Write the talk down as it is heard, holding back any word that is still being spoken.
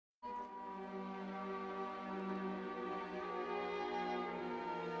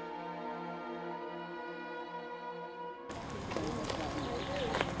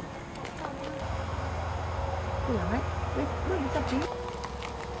right. Look, it's up to you.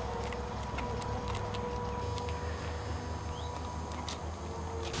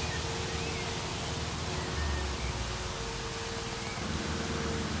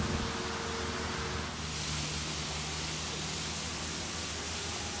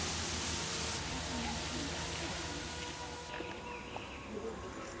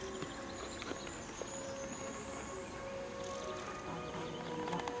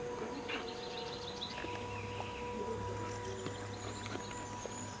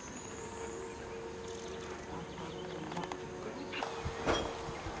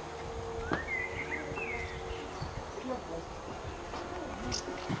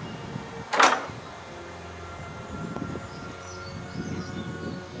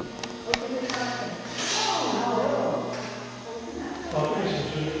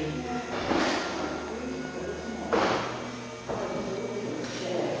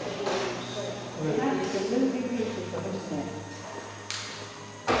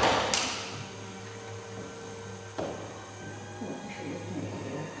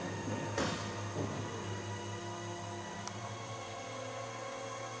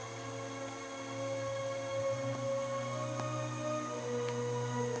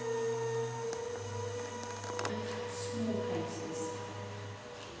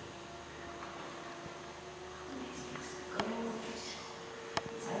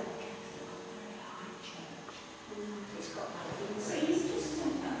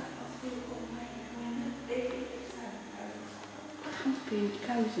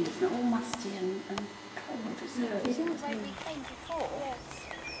 Cozy, it's not all musty and cold, is it? No, isn't it where we came before? Yes.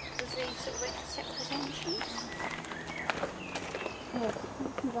 Was the sort of separate entrance? Yes,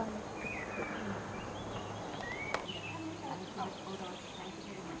 it's one.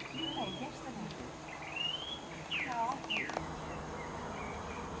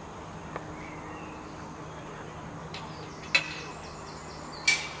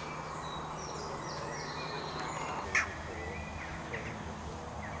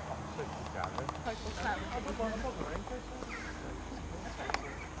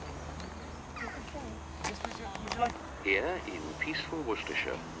 Here in peaceful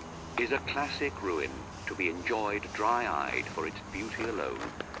Worcestershire is a classic ruin to be enjoyed dry-eyed for its beauty alone,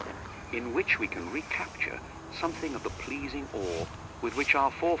 in which we can recapture something of the pleasing awe with which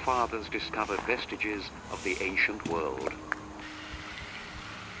our forefathers discovered vestiges of the ancient world.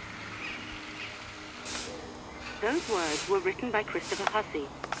 Those words were written by Christopher Hussey,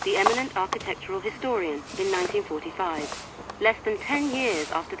 the eminent architectural historian, in 1945, less than 10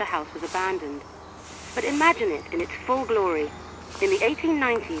 years after the house was abandoned. But imagine it in its full glory, in the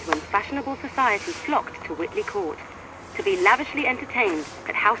 1890s when fashionable society flocked to Witley Court, to be lavishly entertained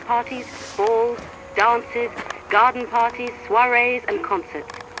at house parties, balls, dances, garden parties, soirees and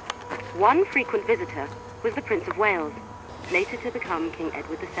concerts. One frequent visitor was the Prince of Wales, later to become King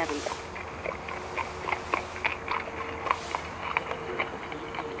Edward VII.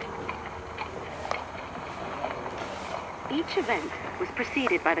 Each event was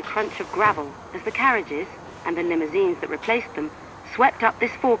preceded by the crunch of gravel as the carriages, and the limousines that replaced them, swept up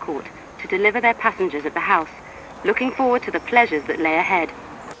this forecourt to deliver their passengers at the house, looking forward to the pleasures that lay ahead.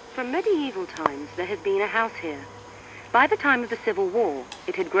 From medieval times there has been a house here. By the time of the Civil War,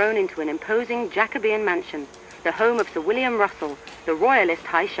 it had grown into an imposing Jacobean mansion, the home of Sir William Russell, the Royalist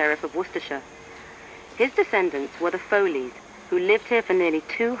High Sheriff of Worcestershire. His descendants were the Foleys, who lived here for nearly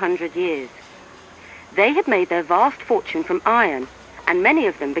 200 years. They had made their vast fortune from iron, and many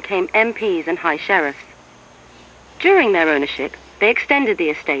of them became MPs and High Sheriffs. During their ownership, they extended the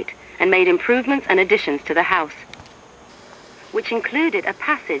estate and made improvements and additions to the house, which included a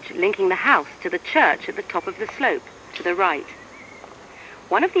passage linking the house to the church at the top of the slope, to the right.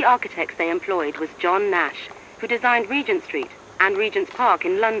 One of the architects they employed was John Nash, who designed Regent Street and Regent's Park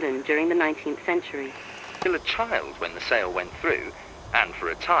in London during the 19th century. Still a child when the sale went through, and for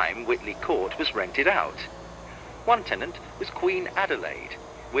a time Witley Court was rented out. One tenant was Queen Adelaide,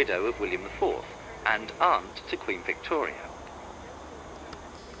 widow of William IV, and aunt to Queen Victoria.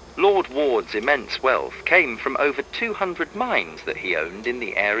 Lord Ward's immense wealth came from over 200 mines that he owned in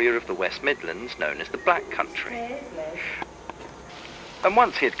the area of the West Midlands known as the Black Country. And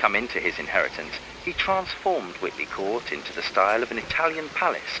once he had come into his inheritance, he transformed Witley Court into the style of an Italian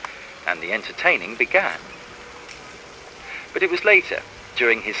palace, and the entertaining began. But it was later,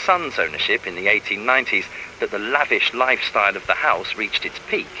 during his son's ownership in the 1890s, that the lavish lifestyle of the house reached its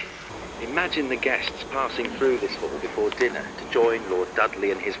peak. Imagine the guests passing through this hall before dinner to join Lord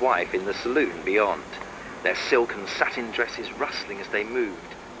Dudley and his wife in the saloon beyond, their silk and satin dresses rustling as they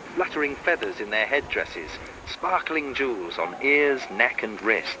moved, fluttering feathers in their headdresses, sparkling jewels on ears, neck and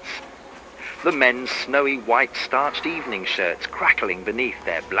wrists. the men's snowy white starched evening shirts crackling beneath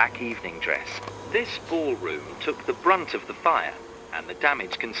their black evening dress. This ballroom took the brunt of the fire, and the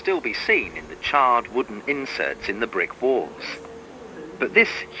damage can still be seen in the charred wooden inserts in the brick walls. But this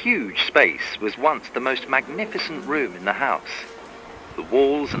huge space was once the most magnificent room in the house. The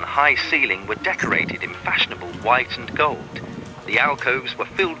walls and high ceiling were decorated in fashionable white and gold. The alcoves were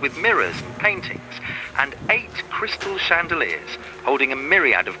filled with mirrors and paintings, and 8 crystal chandeliers, holding a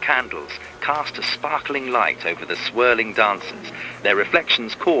myriad of candles, cast a sparkling light over the swirling dancers, their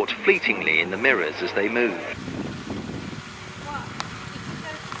reflections caught fleetingly in the mirrors as they moved.